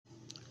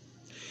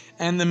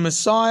And the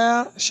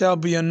Messiah shall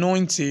be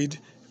anointed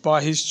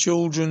by his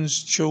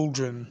children's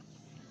children.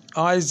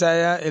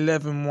 Isaiah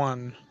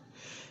 11:1.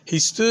 He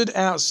stood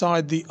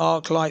outside the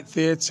ArcLight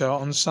Theatre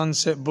on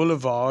Sunset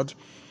Boulevard,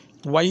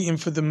 waiting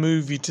for the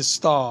movie to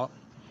start.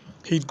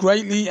 He'd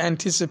greatly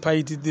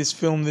anticipated this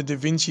film, The Da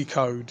Vinci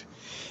Code.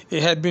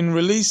 It had been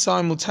released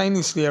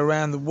simultaneously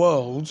around the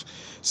world,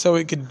 so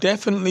it could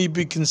definitely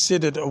be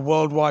considered a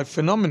worldwide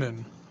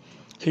phenomenon.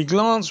 He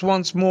glanced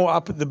once more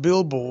up at the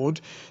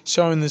billboard,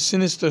 showing the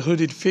sinister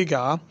hooded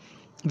figure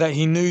that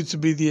he knew to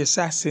be the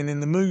assassin in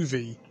the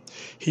movie.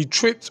 He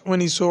tripped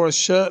when he saw a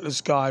shirtless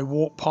guy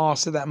walk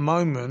past at that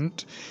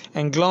moment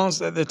and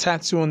glanced at the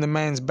tattoo on the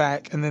man's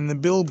back and then the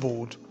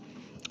billboard.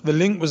 The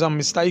link was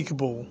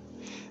unmistakable.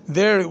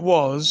 There it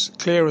was,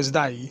 clear as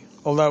day,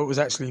 although it was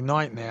actually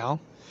night now.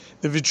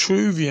 The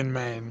Vitruvian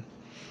Man,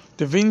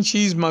 Da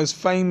Vinci's most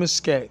famous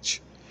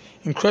sketch.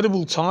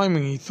 Incredible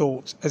timing, he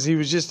thought, as he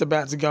was just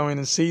about to go in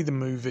and see the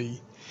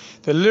movie.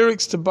 The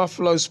lyrics to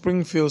Buffalo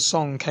Springfield's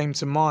song came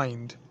to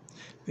mind.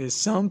 There's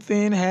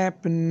something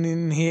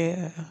happening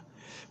here.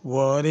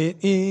 What it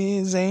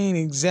is ain't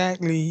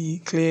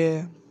exactly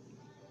clear.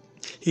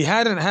 He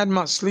hadn't had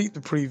much sleep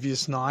the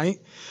previous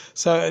night,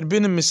 so it had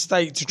been a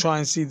mistake to try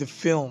and see the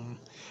film.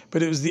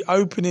 But it was the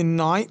opening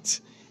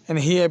night, and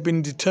he had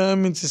been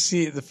determined to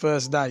see it the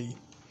first day.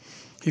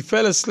 He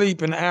fell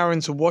asleep an hour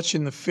into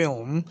watching the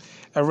film,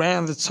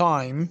 around the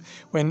time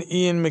when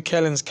Ian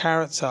McKellen's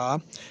character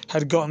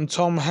had gotten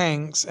Tom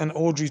Hanks and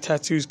Audrey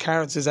Tauto's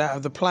characters out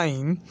of the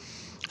plane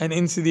and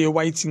into the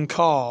awaiting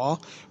car,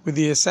 with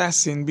the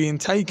assassin being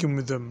taken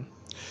with them.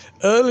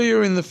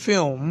 Earlier in the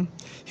film,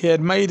 he had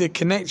made a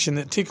connection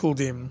that tickled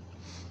him.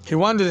 He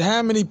wondered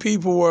how many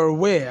people were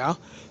aware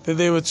that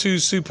there were two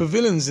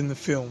supervillains in the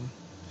film.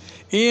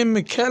 Ian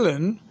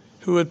McKellen,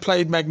 who had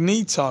played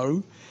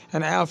Magneto,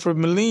 and Alfred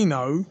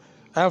Molina,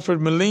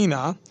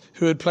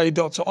 who had played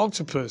Dr.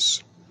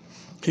 Octopus.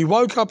 He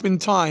woke up in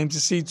time to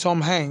see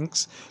Tom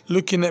Hanks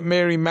looking at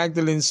Mary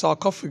Magdalene's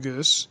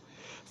sarcophagus.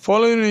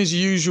 Following his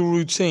usual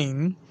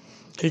routine,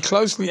 he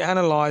closely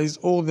analysed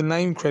all the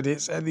name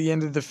credits at the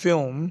end of the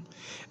film,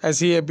 as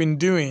he had been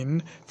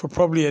doing for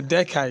probably a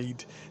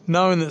decade,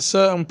 knowing that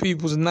certain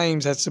people's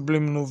names had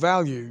subliminal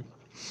value.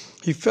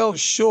 He felt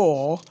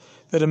sure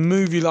that a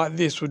movie like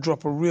this would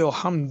drop a real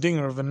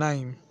humdinger of a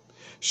name.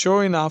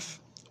 Sure enough,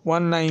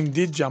 one name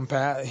did jump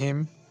out at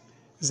him: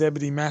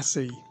 Zebedee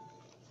Massey.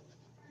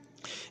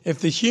 If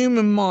the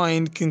human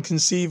mind can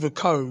conceive a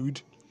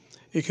code,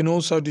 it can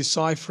also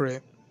decipher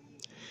it.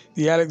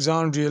 The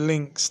Alexandria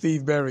Link,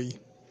 Steve Berry.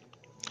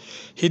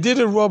 He did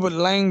a Robert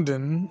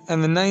Langdon,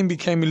 and the name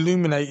became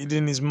illuminated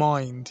in his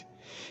mind.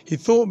 He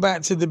thought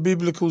back to the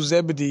biblical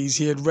Zebedees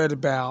he had read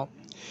about.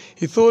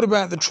 He thought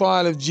about the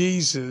trial of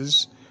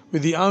Jesus,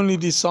 with the only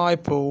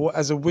disciple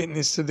as a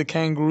witness to the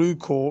kangaroo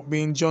court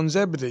being John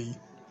Zebedee.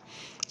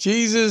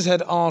 Jesus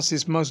had asked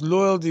his most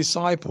loyal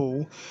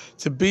disciple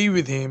to be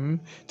with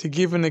him to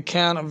give an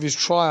account of his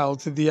trial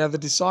to the other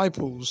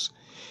disciples.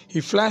 He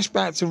flashed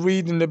back to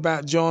reading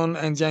about John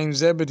and James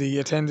Zebedee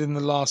attending the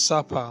Last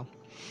Supper,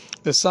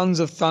 the Sons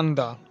of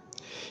Thunder.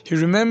 He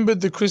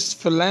remembered the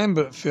Christopher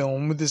Lambert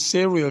film with the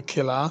serial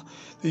killer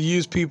that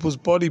used people's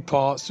body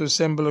parts to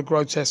assemble a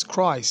grotesque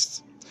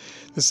Christ.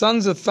 The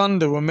Sons of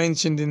Thunder were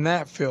mentioned in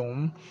that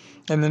film,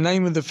 and the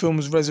name of the film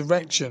was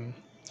Resurrection.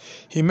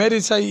 He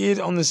meditated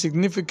on the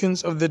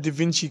significance of the Da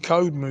Vinci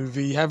Code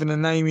movie having a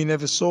name he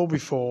never saw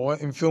before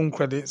in film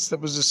credits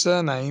that was the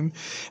surname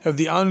of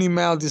the only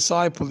male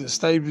disciple that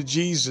stayed with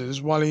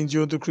Jesus while he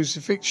endured the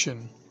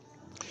crucifixion.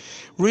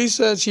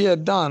 Research he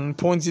had done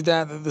pointed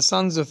out that the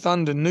Sons of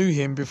Thunder knew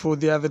him before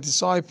the other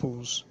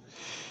disciples.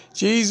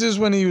 Jesus,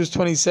 when he was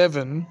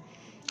 27,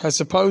 had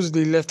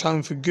supposedly left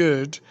home for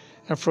good,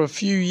 and for a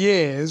few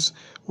years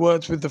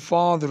worked with the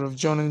father of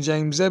John and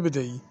James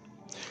Zebedee.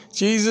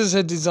 Jesus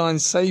had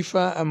designed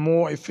safer and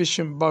more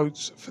efficient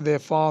boats for their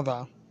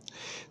father.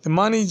 The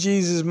money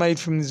Jesus made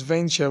from this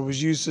venture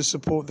was used to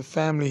support the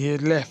family he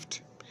had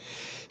left.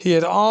 He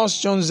had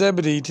asked John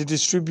Zebedee to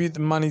distribute the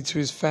money to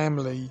his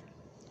family.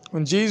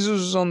 When Jesus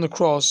was on the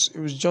cross, it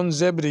was John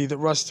Zebedee that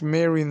rushed to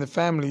Mary and the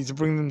family to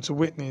bring them to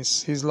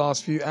witness his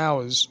last few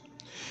hours.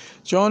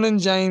 John and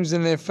James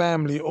and their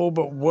family all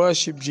but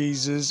worshipped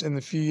Jesus in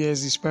the few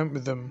years he spent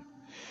with them.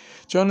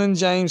 John and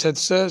James had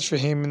searched for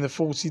him in the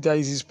 40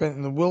 days he spent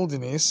in the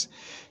wilderness,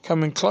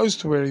 coming close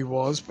to where he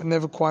was, but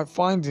never quite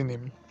finding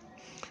him.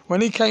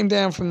 When he came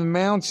down from the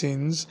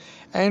mountains,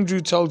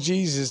 Andrew told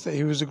Jesus that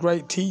he was a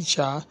great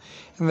teacher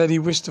and that he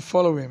wished to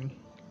follow him.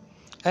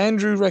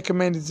 Andrew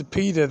recommended to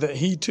Peter that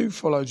he too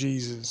follow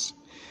Jesus.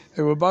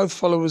 They were both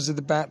followers of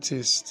the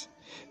Baptist.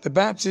 The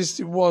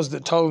Baptist it was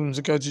that told them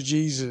to go to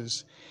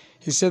Jesus.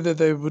 He said that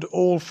they would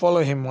all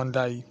follow him one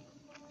day.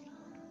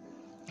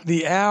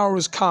 The hour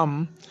has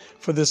come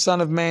for the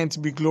Son of Man to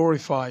be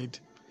glorified.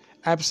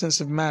 Absence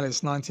of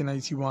Malice,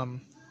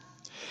 1981.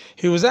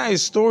 He was at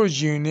his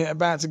storage unit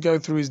about to go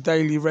through his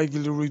daily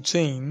regular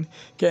routine,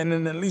 getting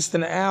in at least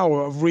an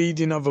hour of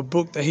reading of a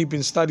book that he'd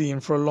been studying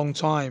for a long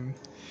time.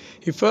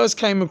 He first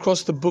came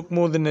across the book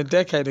more than a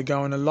decade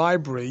ago in a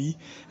library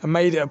and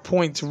made it a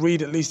point to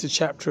read at least a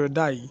chapter a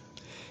day.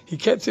 He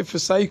kept it for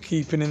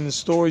safekeeping in the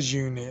storage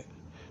unit,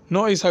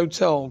 not his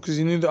hotel, because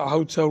he knew that a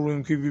hotel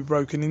room could be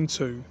broken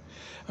into.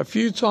 A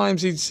few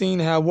times he'd seen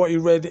how what he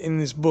read in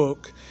this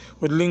book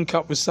would link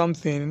up with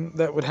something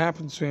that would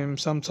happen to him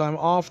sometime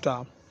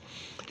after.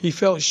 He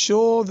felt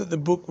sure that the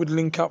book would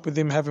link up with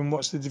him having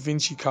watched the Da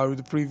Vinci Code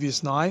the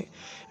previous night,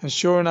 and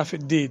sure enough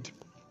it did.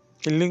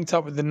 It linked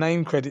up with the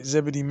name credit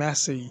Zebedee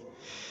Massey.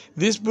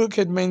 This book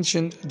had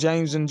mentioned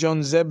James and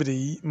John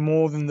Zebedee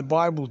more than the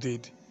Bible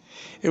did.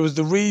 It was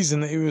the reason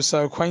that he was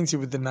so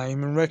acquainted with the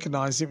name and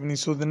recognized it when he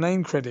saw the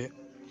name credit.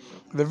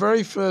 The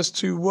very first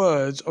 2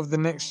 words of the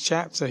next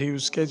chapter he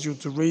was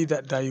scheduled to read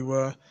that day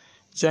were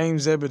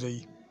James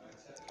Zebedee.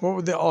 What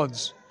were the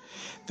odds?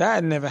 That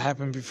had never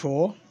happened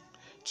before.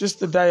 Just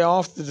the day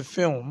after the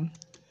film,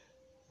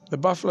 the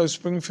Buffalo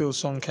Springfield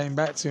song came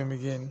back to him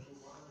again.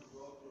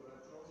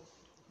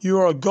 You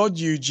are a God,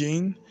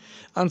 Eugene.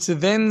 Unto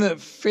them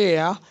that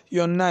fear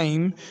your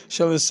name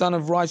shall the Son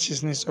of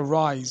Righteousness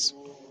arise.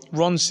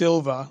 Ron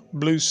Silver,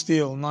 Blue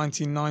Steel,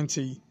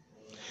 1990.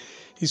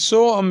 He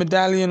saw a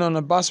medallion on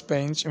a bus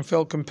bench and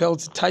felt compelled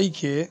to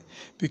take it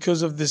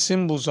because of the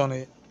symbols on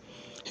it.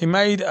 He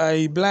made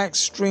a black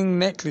string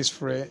necklace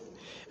for it.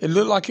 It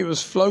looked like it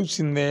was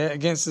floating there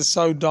against the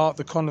So Dark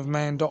the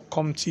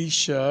Conofman.com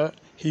t-shirt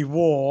he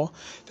wore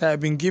that had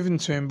been given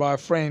to him by a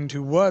friend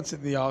who worked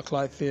at the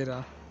ArcLight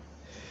Theatre.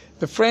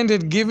 The friend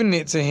had given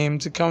it to him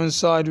to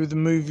coincide with the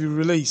movie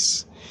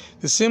release.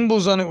 The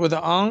symbols on it were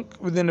the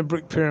Ankh within a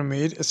brick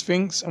pyramid, a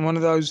sphinx and one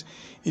of those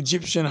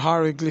Egyptian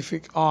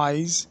hieroglyphic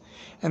eyes,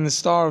 and the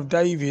Star of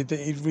David that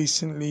he'd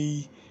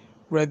recently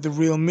read the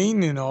real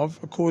meaning of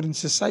according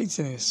to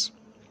Satanists.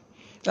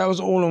 That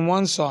was all on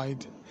one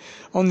side.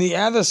 On the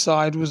other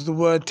side was the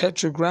word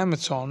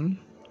Tetragrammaton,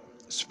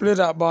 split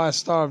up by a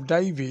Star of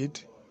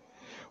David,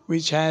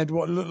 which had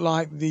what looked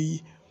like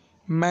the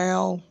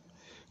male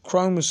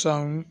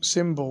chromosome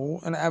symbol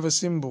and other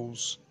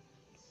symbols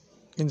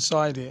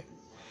inside it,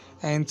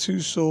 and 2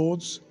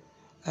 swords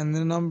and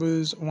the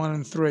numbers 1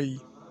 and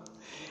 3.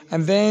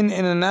 And then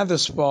in another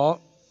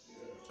spot,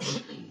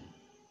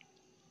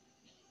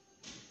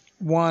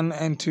 1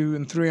 and 2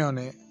 and 3 on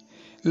it.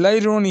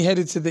 Later on he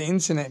headed to the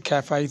internet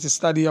cafe to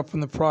study up on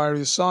the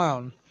Priory of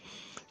Sion.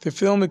 The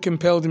film had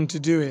compelled him to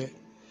do it.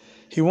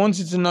 He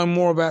wanted to know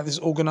more about this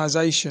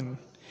organisation.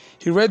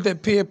 He read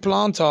that Pierre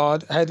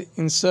Plantard had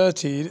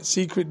inserted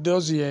secret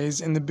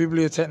dossiers in the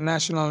Bibliothèque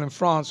Nationale in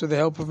France with the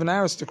help of an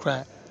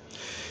aristocrat.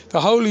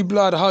 The Holy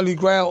Blood, Holy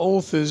Grail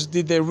authors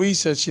did their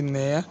research in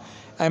there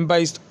and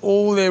based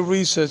all their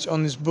research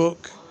on this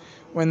book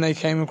when they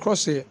came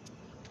across it.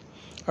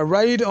 A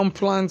raid on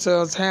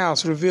Plantard's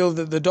house revealed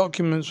that the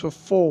documents were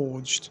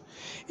forged.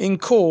 In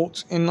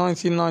court in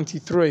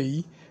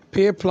 1993,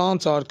 Pierre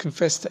Plantard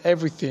confessed to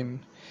everything.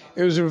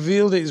 It was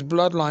revealed that his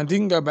bloodline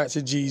didn't go back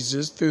to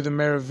Jesus through the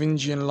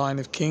Merovingian line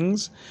of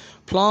kings.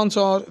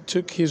 Plantard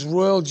took his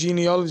royal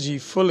genealogy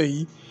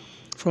fully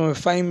from a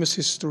famous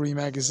history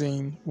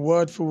magazine,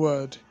 word for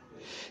word.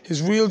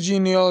 His real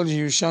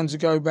genealogy was shown to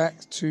go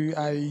back to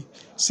a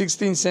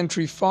 16th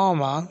century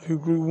farmer who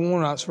grew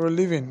walnuts for a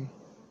living.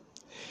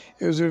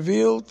 It was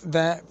revealed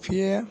that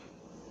Pierre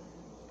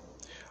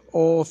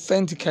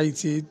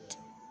authenticated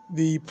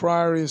the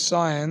Priory of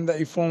Sion that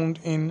he formed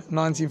in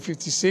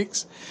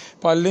 1956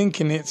 by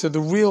linking it to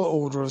the real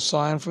Order of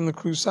Sion from the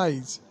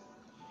Crusades.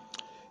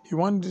 He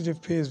wondered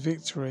if Pierre's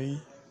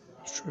victory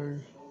was true,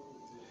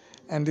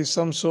 and if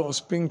some sort of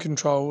spin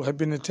control had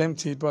been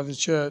attempted by the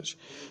church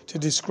to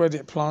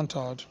discredit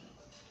Plantard.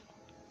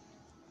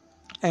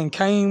 And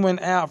Cain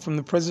went out from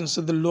the presence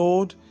of the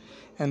Lord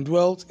and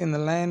dwelt in the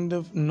land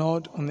of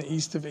Nod on the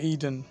east of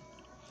Eden.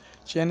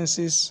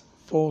 Genesis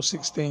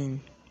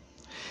 4:16.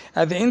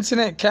 At the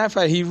internet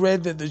cafe he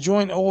read that the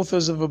joint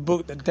authors of a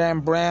book that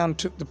Dan Brown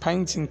took the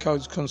painting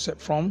codes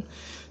concept from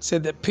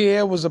said that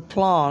Pierre was a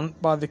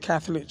plant by the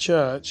Catholic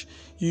Church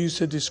used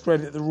to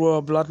discredit the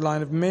royal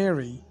bloodline of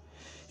Mary.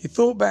 He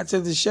thought back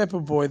to the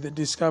shepherd boy that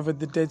discovered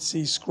the Dead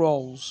Sea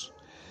Scrolls,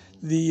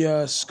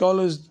 the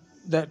scholars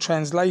that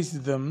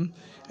translated them,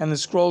 and the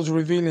scrolls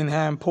revealing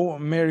how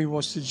important Mary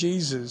was to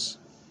Jesus.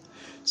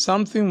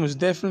 Something was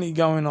definitely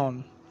going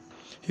on.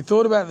 He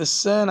thought about the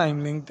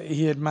surname link that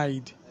he had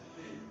made.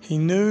 He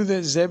knew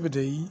that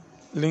Zebedee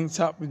linked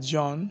up with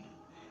John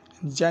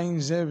and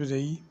James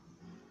Zebedee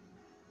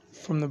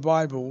from the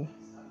Bible,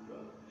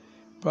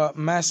 but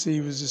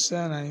Massey was the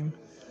surname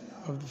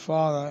of the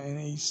father in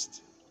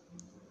east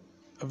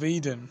of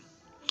Eden.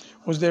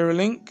 Was there a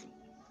link?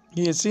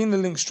 He had seen the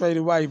link straight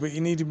away, but he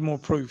needed more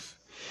proof.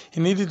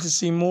 He needed to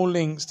see more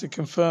links to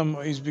confirm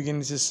what he was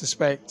beginning to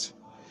suspect.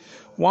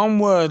 One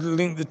word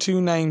linked the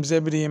 2 names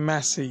Zebedee and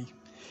Massey.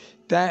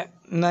 That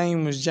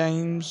name was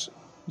James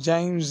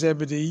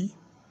Zebedee.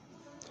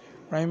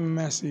 Raymond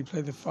Massey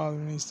played the father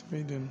in East of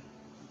Eden.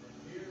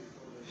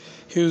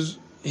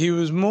 He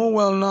was more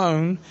well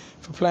known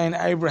for playing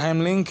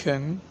Abraham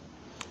Lincoln,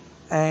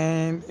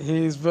 and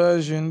his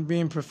version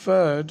being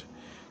preferred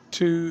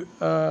to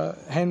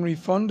Henry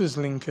Fonda's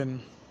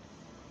Lincoln.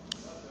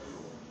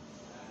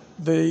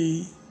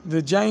 The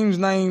James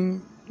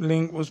name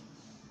link was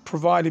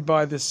provided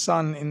by the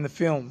son in the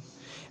film,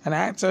 an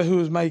actor who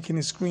was making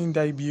his screen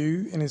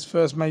debut in his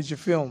first major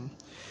film.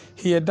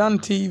 He had done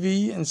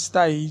TV and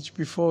stage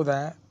before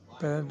that,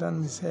 but had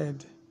done his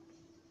head.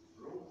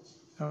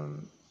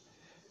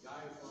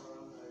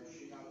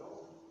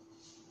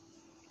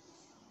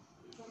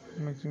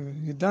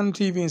 He'd done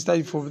TV and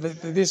stage before,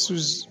 but this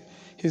was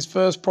his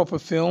first proper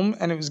film,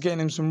 and it was getting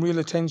him some real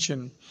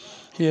attention.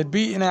 He had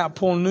beaten out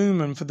Paul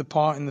Newman for the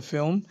part in the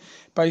film,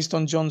 based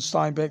on John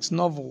Steinbeck's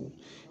novel.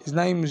 His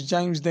name was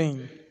James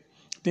Dean.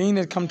 Dean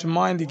had come to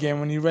mind again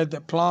when he read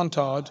that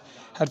Plantard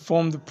had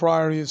formed the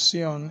Priory of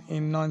Sion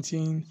in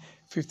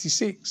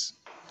 1956.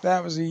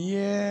 That was a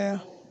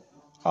year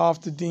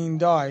after Dean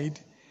died,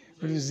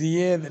 but it was the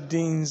year that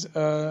Dean's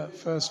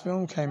first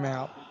film came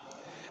out,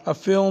 a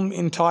film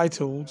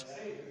entitled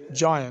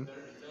Giant.